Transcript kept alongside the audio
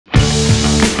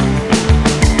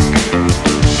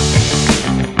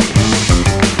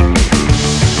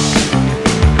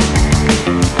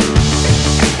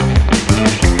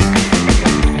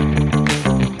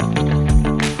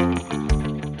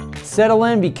Settle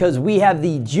in because we have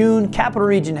the June Capital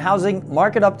Region Housing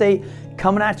Market Update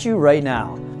coming at you right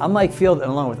now. I'm Mike Field,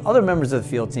 and along with other members of the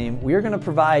field team, we are going to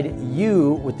provide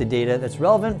you with the data that's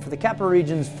relevant for the Capital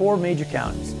Region's 4 major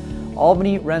counties: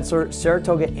 Albany, Rensselaer,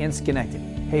 Saratoga, and Schenectady.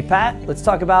 Hey Pat, let's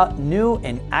talk about new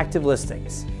and active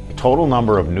listings. The total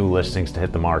number of new listings to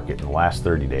hit the market in the last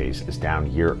 30 days is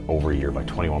down year over year by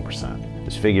 21%.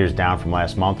 This figure is down from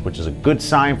last month, which is a good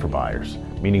sign for buyers,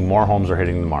 meaning more homes are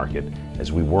hitting the market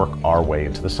as we work our way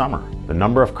into the summer. The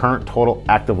number of current total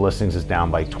active listings is down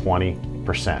by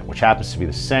 20%, which happens to be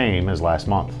the same as last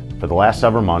month. For the last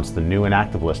several months, the new and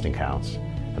active listing counts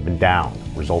have been down,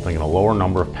 resulting in a lower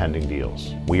number of pending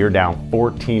deals. We are down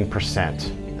 14%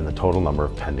 in the total number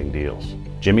of pending deals.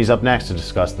 Jimmy's up next to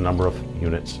discuss the number of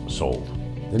units sold.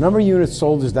 The number of units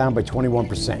sold is down by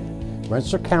 21%.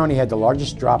 Rensselaer County had the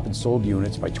largest drop in sold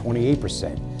units by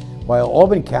 28%, while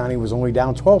Albany County was only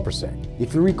down 12%.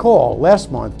 If you recall,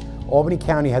 last month, Albany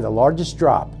County had the largest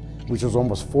drop, which was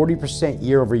almost 40%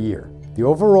 year over year. The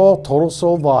overall total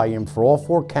sold volume for all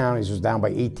 4 counties was down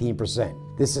by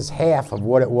 18%. This is half of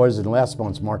what it was in last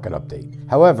month's market update.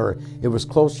 However, it was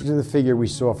closer to the figure we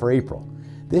saw for April.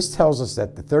 This tells us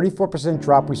that the 34%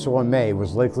 drop we saw in May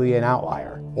was likely an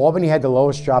outlier. Albany had the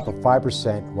lowest drop of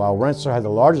 5%, while Rensselaer had the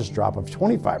largest drop of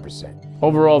 25%.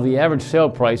 Overall, the average sale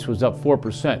price was up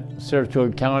 4%.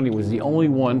 Saratoga County was the only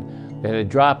one that had a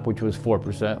drop, which was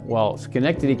 4%, while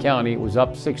Schenectady County was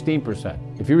up 16%.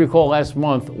 If you recall, last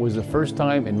month was the first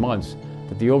time in months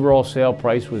that the overall sale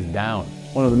price was down.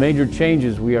 One of the major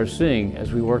changes we are seeing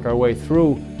as we work our way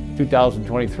through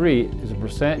 2023 is the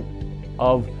percent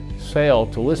of sale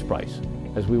to list price.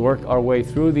 As we work our way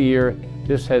through the year,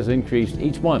 this has increased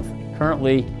each month.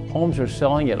 Currently, homes are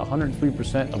selling at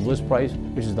 103% of list price,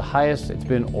 which is the highest it's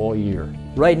been all year.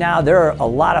 Right now, there are a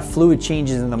lot of fluid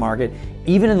changes in the market,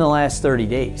 even in the last 30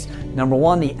 days. Number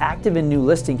one, the active and new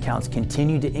listing counts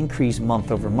continue to increase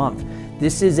month over month.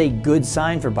 This is a good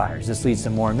sign for buyers. This leads to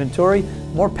more inventory,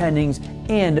 more pendings,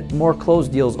 and more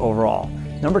closed deals overall.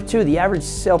 Number two, the average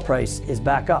sale price is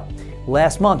back up.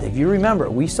 Last month, if you remember,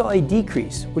 we saw a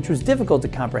decrease, which was difficult to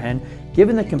comprehend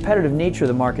given the competitive nature of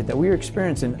the market that we are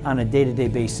experiencing on a day-to-day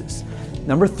basis.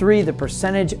 Number three, the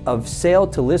percentage of sale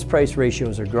to list price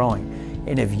ratios are growing.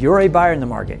 And if you're a buyer in the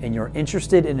market and you're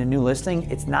interested in a new listing,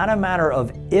 it's not a matter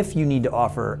of if you need to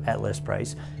offer at list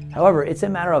price. However, it's a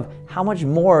matter of how much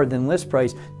more than list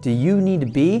price do you need to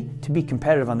be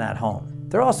competitive on that home.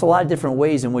 There are also a lot of different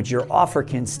ways in which your offer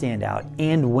can stand out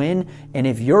and win. And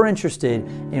if you're interested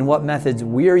in what methods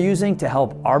we are using to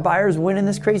help our buyers win in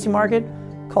this crazy market,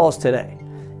 call us today.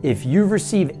 If you've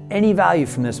received any value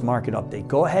from this market update,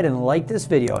 go ahead and like this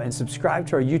video and subscribe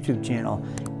to our YouTube channel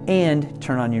and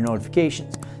turn on your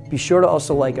notifications. Be sure to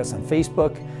also like us on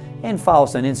Facebook and follow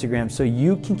us on Instagram so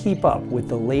you can keep up with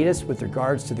the latest with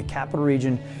regards to the Capital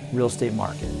Region real estate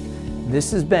market.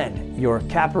 This has been your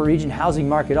Capital Region Housing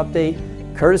Market Update,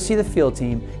 courtesy of the field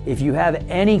team. If you have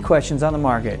any questions on the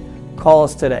market, call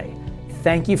us today.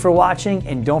 Thank you for watching,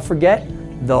 and don't forget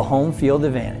the home field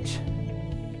advantage.